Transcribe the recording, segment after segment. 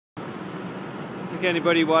think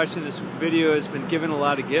anybody watching this video has been given a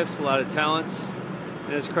lot of gifts, a lot of talents.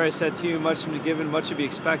 And as Christ said to you, much will be given, much will be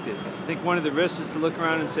expected. I think one of the risks is to look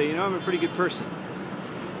around and say, you know, I'm a pretty good person.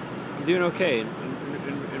 I'm doing okay.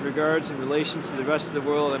 In regards, in relation to the rest of the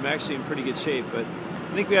world, I'm actually in pretty good shape. But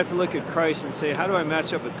I think we have to look at Christ and say, how do I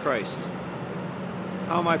match up with Christ?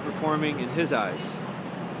 How am I performing in His eyes?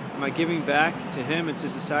 Am I giving back to Him and to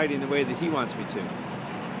society in the way that He wants me to?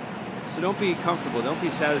 So don't be comfortable, don't be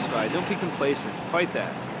satisfied, don't be complacent. Fight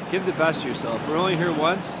that. Give the best of yourself. We're only here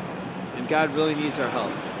once, and God really needs our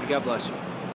help. God bless you.